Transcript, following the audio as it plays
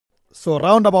So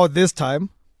round about this time,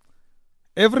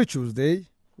 every Tuesday,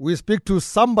 we speak to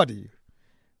somebody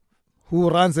who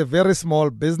runs a very small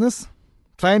business,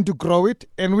 trying to grow it,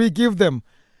 and we give them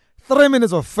 3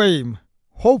 minutes of fame,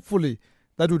 hopefully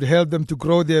that would help them to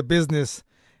grow their business,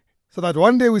 so that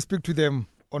one day we speak to them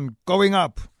on going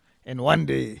up and one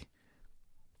day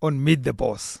on Meet the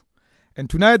Boss. And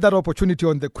tonight that opportunity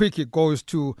on the Quickie goes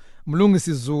to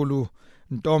Mlungisi Zulu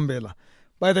Ntombela.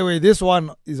 By the way, this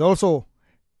one is also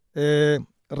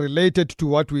related to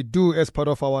what we do as part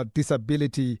of our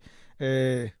disability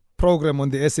program on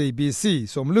the SABC.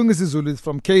 So Mlungisi Zulu is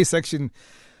from K section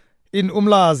in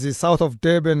Umlazi, south of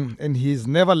Durban, and he's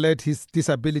never let his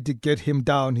disability get him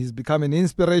down. He's become an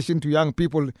inspiration to young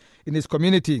people in his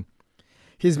community.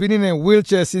 He's been in a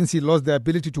wheelchair since he lost the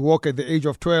ability to walk at the age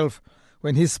of 12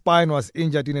 when his spine was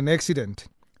injured in an accident.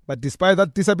 But despite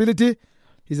that disability,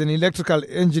 he's an electrical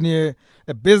engineer,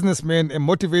 a businessman, a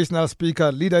motivational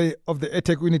speaker, leader of the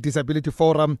eThekwini Disability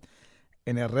Forum,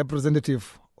 and a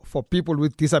representative for people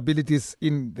with disabilities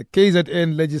in the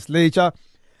KZN legislature.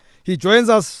 He joins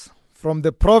us from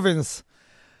the province,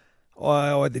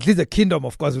 or at least the kingdom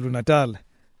of KwaZulu-Natal.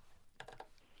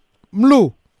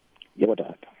 Mlu. Yebo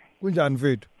tata. Kunjani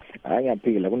mfethu?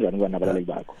 Ngiyaphila, kunjani kuba nabalali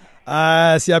bakho?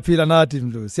 Siyaphila nathi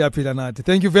Mlu, siyaphila nathi.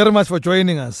 Thank you very much for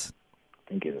joining us.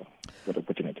 Thank you for the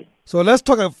opportunity. So let's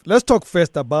talk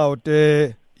first about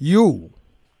you.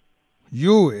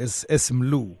 You as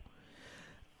Mlu.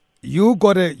 You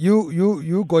got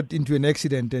into an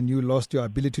accident and you lost your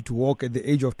ability to walk at the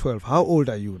age of 12. How old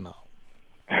are you now?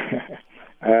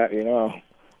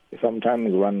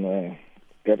 Sometimes when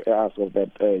get asked of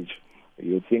that age,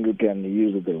 you think you can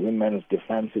use the women's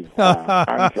defensive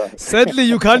answer. Sadly,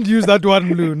 you can't use that one,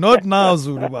 Mlu. Not now,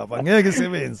 Zulu Baba.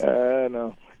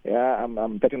 No. Yeah,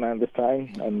 I'm 39 this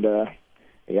time, and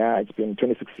it's been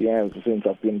 26 years since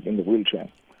I've been in the wheelchair.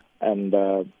 And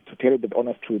to tell you the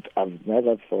honest truth, I've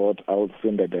never thought I would see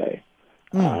the day.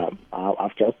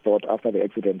 I've just thought after the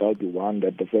accident I'll be one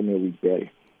that the family will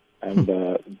bury. And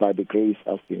by the grace,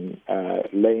 I've been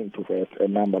laying to rest a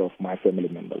number of my family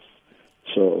members.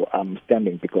 So I'm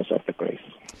standing because of the grace.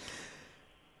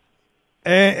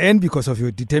 And because of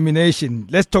your determination.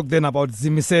 Let's talk then about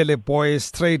Zimisele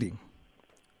boys trading.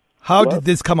 How did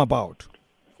this come about?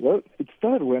 Well, it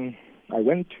started when I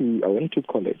went to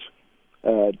college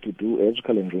to do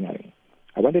electrical engineering.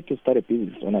 I wanted to start a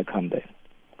business when I come there,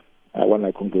 when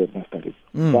I concluded my studies.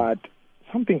 But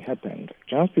something happened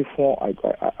just before I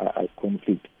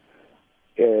complete.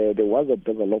 There was a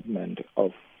development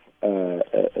of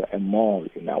a mall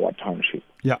in our township.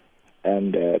 Yeah.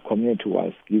 And the community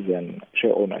was given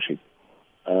share ownership.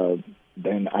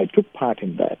 Then I took part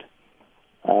in that.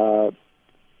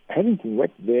 Having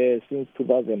worked there since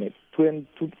 2008 to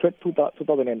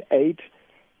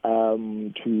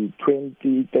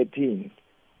 2013,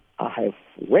 I have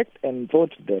worked and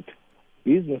thought that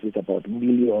business is about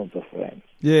millions of rands.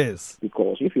 Yes.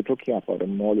 Because if you're talking about a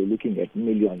mall, you're looking at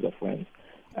millions of rands.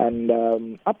 And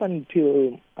up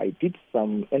until I did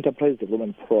some enterprise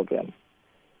development program,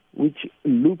 which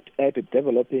looked at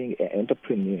developing an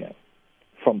entrepreneur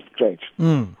from scratch.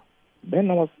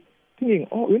 Then I was thinking,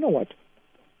 you know what?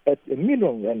 At a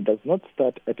million rand does not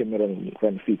start at a million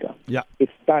rand figure. Yeah. It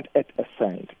starts at a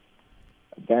cent.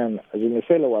 Then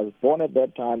Zimisele was born at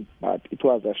that time, but it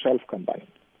was a shelf company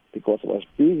because I was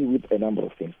busy with a number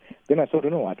of things. Then I thought,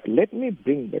 you know what? Let me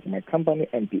bring back my company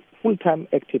and be full-time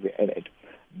active in it.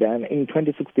 Then in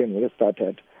 2016, we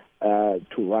started to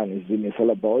run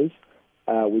Zimisele Boys,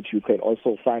 which you can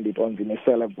also find it on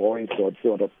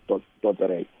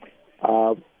zimiseleboys.co.za.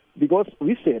 Because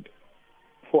we said,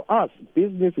 for us,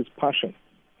 business is passion.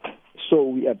 So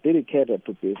we are dedicated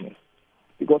to business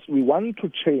because we want to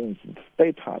change the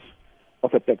status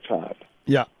of a black child.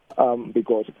 Yeah.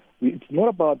 Because it's not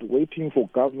about waiting for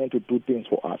government to do things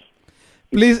for us.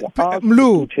 Please,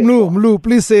 Mlu,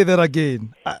 please say that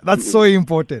again. That's so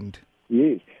important.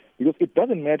 Yes, because it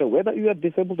doesn't matter whether you are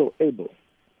disabled or able.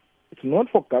 It's not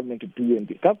for government to do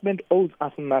anything. Government owes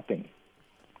us nothing.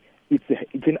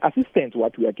 It's an assistance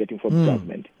what we are getting from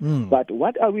government. But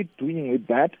what are we doing with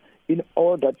that in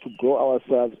order to grow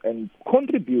ourselves and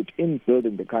contribute in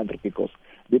building the country? Because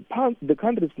the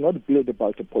country is not built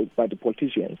by the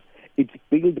politicians. It's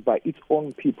built by its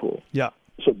own people. Yeah.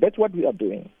 So that's what we are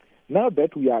doing. Now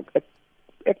that we are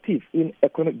active in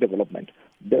economic development,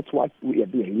 that's what we are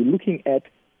doing. We're looking at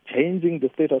changing the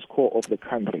status quo of the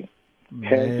country.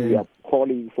 Hence, we are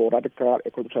calling for radical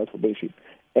economic transformation.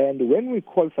 And when we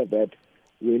call for that,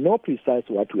 we know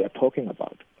precisely what we are talking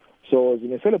about. So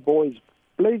Zimisele Boys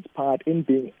plays part in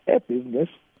being a business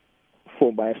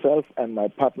for myself and my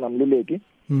partner Mluleki,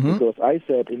 Because I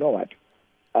said, you know what,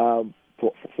 for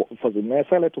the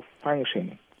Zimisele to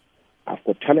function, I've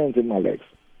got talents in my legs.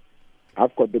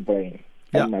 I've got the brain,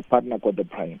 and my partner got the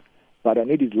brain. But I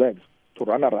need his legs to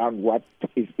run around what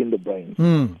is in the brain.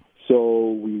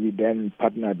 So we then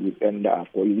partnered with, and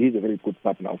he's a very good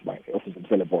partner of mine, of the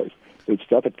Zimisele boys. So it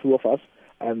started two of us,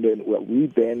 and then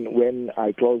when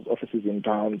I closed offices in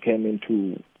town, came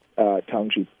into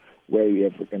township where we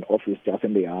have an office just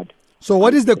in the yard. So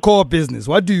what is the core business?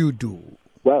 What do you do?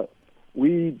 Well,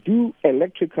 we do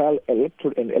electrical and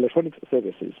electronic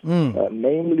services.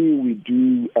 Namely, we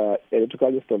do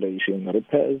electrical installation,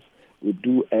 repairs, we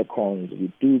do aircons,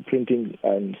 we do printing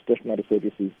and stationery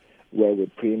services where we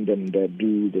print and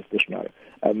do the stationery.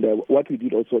 And what we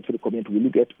did also to the community, we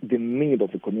look at the need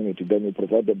of the community. Then we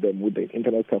provided them with the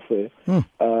internet cafe.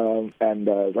 And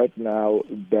right now,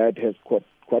 that has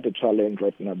quite a challenge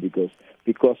right now because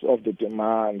of the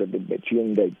demand and the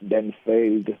machine that then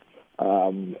failed.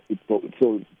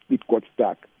 So it got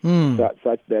stuck.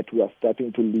 Such that we are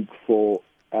starting to look for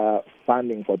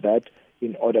funding for that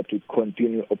in order to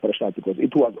continue operational because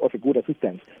it was of a good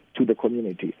assistance to the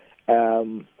community.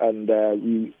 Part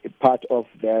of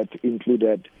that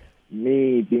included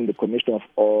me being the commissioner of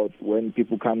oath. When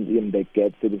people come in, they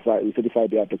get certify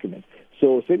their documents.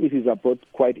 So services are brought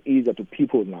quite easier to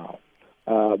people now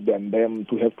than them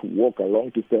to have to walk a long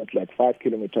distance, like 5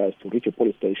 kilometers, to reach a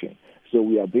police station. So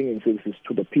we are bringing services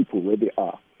to the people where they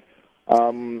are.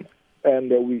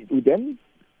 We then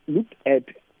looked at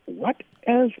what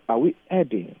else are we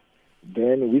adding.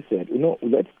 Then we said,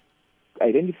 let's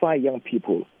identify young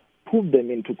people, put them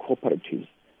into cooperatives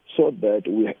so that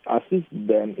we assist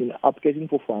them in application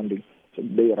for funding so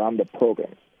they run the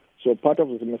programs. So part of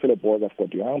the Zimisele boys have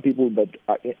got young people that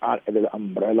are under the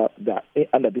umbrella,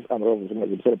 under this umbrella of the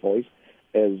Zimisele boys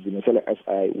as Zimisele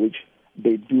SI, which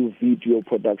they do video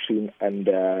production and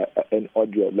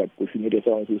audio. Like if you need a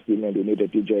sound system and you need a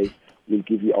DJ, we'll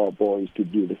give you our boys to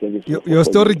do the service. Your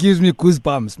story gives me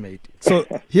goosebumps, mate. So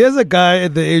here's a guy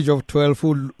at the age of 12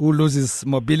 who loses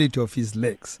mobility of his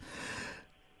legs.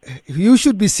 You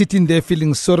should be sitting there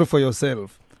feeling sorry for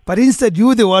yourself. But instead,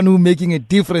 you're the one who's making a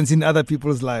difference in other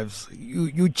people's lives.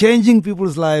 You're changing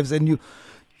people's lives, and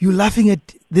you're laughing at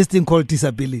this thing called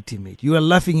disability, mate. You are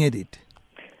laughing at it.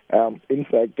 In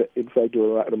fact,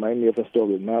 to remind me of a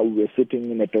story. Now we were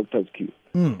sitting in a doctor's queue,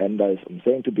 and I'm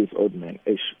saying to this old man,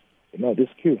 this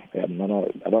queue, I'm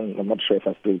not sure if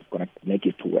I'm still going to make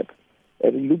it to work.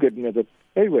 And he looked at me and said,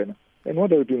 hey, Wena, and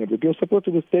what are you doing? You're supposed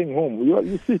to be staying home.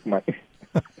 You're sick, man.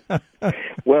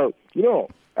 Well,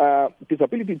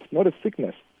 disability is not a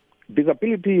sickness.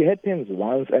 Disability happens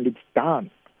once and it's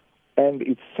done. And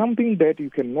it's something that you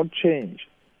cannot change.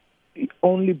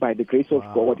 Only by the grace of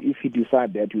God, if He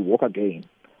decides that you walk again.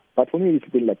 But for me, it's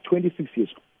been like 26 years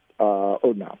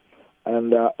old now.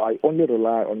 And I only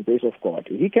rely on the grace of God.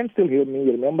 He can still heal me.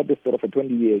 You remember the story of a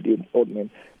 20-year-old man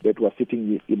that was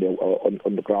sitting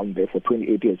on the ground there for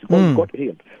 28 years. He got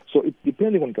healed. So it's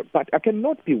depending on God. But I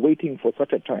cannot be waiting for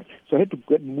such a time. So I had to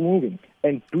get moving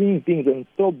and doing things and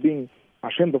stop being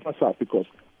ashamed of myself because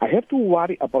I have to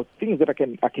worry about things that I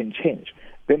can change.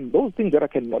 Then those things that I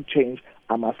cannot change,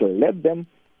 I must let them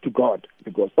to God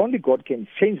because only God can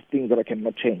change things that I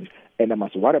cannot change. And I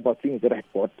must worry about things that I've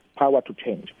got power to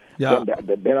change. Yeah.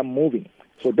 Then I'm moving.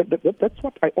 So that's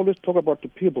what I always talk about to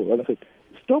people. And I say,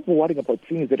 stop worrying about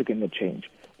things that you cannot change.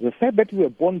 The fact that you were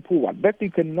born poor, that you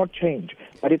cannot change.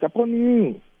 But it's upon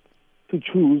you to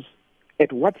choose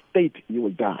at what state you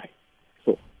will die.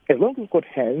 So as long as you've got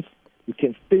hands, you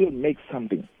can still make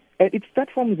something. And it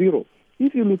starts from zero.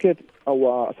 If you look at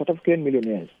our South African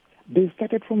millionaires, they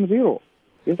started from zero.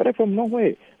 They started from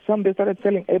nowhere. They started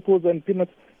selling apples and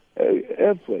peanuts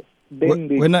elsewhere.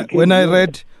 When I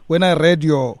read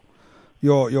your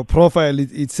profile,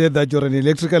 it said that you're an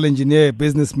electrical engineer, a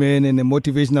businessman, and a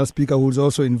motivational speaker who's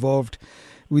also involved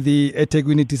with the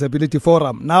eThekwini Disability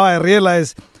Forum. Now I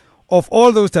realize, of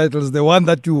all those titles, the one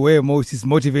that you wear most is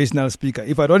motivational speaker.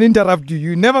 If I don't interrupt you,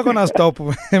 you're never gonna stop,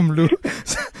 Mlu.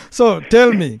 So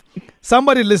tell me,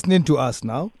 somebody listening to us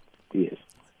now, yes,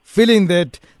 feeling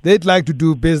that they'd like to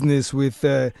do business with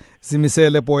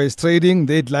Zimisele Boys Trading,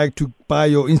 they'd like to buy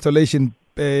your installation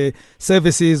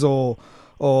services or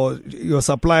your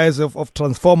supplies of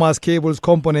transformers, cables,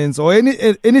 components, or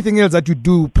anything else that you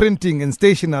do, printing and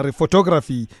stationery,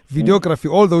 photography, videography,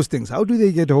 all those things. How do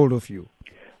they get hold of you?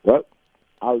 Well,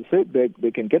 I'll say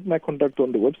they can get my contact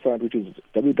on the website, which is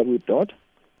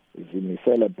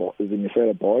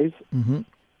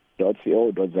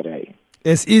www.zimiseleboys.co.za.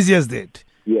 As easy as that.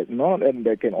 Yes, and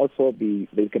they can also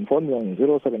they can phone me on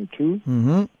 072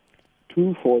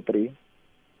 243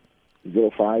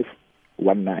 05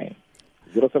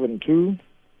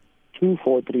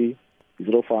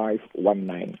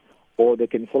 072-243-0519. Or they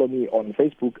can follow me on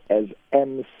Facebook as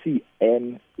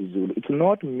MCN Zulu. It's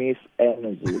not Miss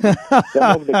N Zulu.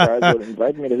 Some of the guys will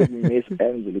invite me as Miss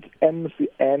N Zulu. It's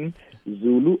MCN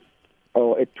Zulu,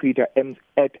 or at Twitter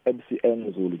at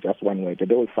MCN Zulu. Just one word.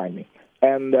 They will find me.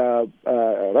 And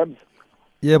Rabs,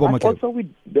 also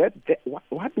with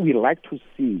what we like to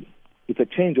see is a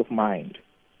change of mind.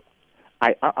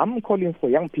 I'm calling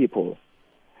for young people.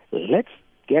 Let's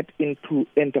get into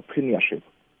entrepreneurship.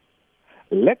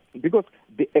 Because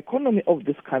the economy of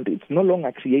this country, it's no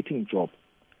longer creating jobs,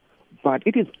 but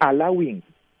it is allowing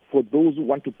for those who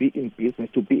want to be in business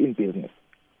to be in business.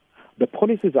 The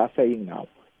policies are saying now,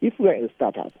 if we are a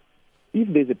startup, if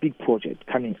there's a big project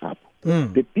coming up,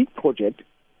 the big project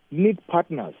need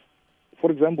partners.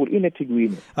 For example, in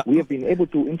eThekwini, we have been able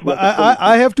to influence.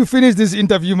 I have to finish this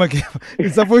interview, Makeba.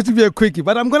 It's supposed to be a quickie,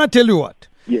 but I'm going to tell you what.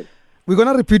 Yes. We're going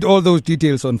to repeat all those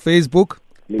details on Facebook.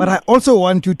 But I also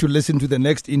want you to listen to the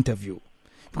next interview,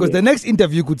 because the next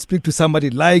interview could speak to somebody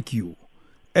like you,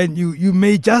 and you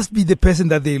may just be the person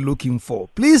that they're looking for.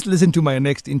 Please listen to my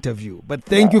next interview. But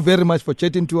thank you very much for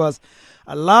chatting to us.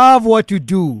 I love what you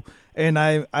do, and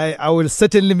I will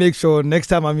certainly make sure next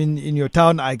time I'm in your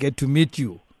town, I get to meet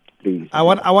you. Please. I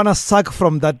want to suck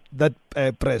from that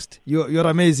breast. You're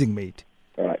amazing, mate.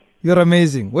 All right. You're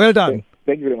amazing. Well done.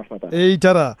 Thank you very much, Mata. Hey,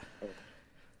 Tara.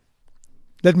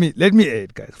 Let me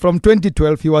add, guys. From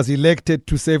 2012, he was elected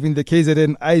to serve in the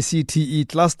KZN ICTE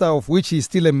cluster, of which he is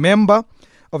still a member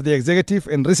of the executive,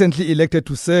 and recently elected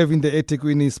to serve in the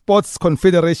eThekwini Sports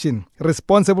Confederation,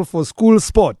 responsible for school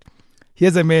sport.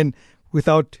 Here's a man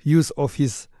without use of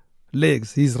his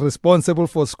legs. He's responsible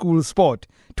for school sport.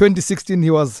 2016,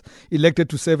 he was elected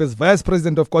to serve as Vice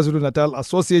President of KwaZulu-Natal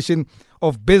Association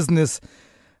of Business,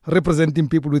 representing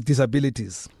people with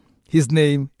disabilities. His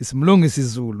name is Mlungisi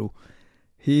Zulu.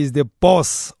 He is the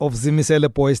boss of Zimisele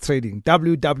Boys Trading.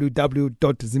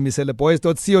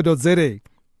 www.zimiseleboys.co.za.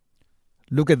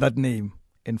 Look at that name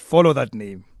and follow that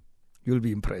name. You'll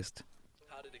be impressed.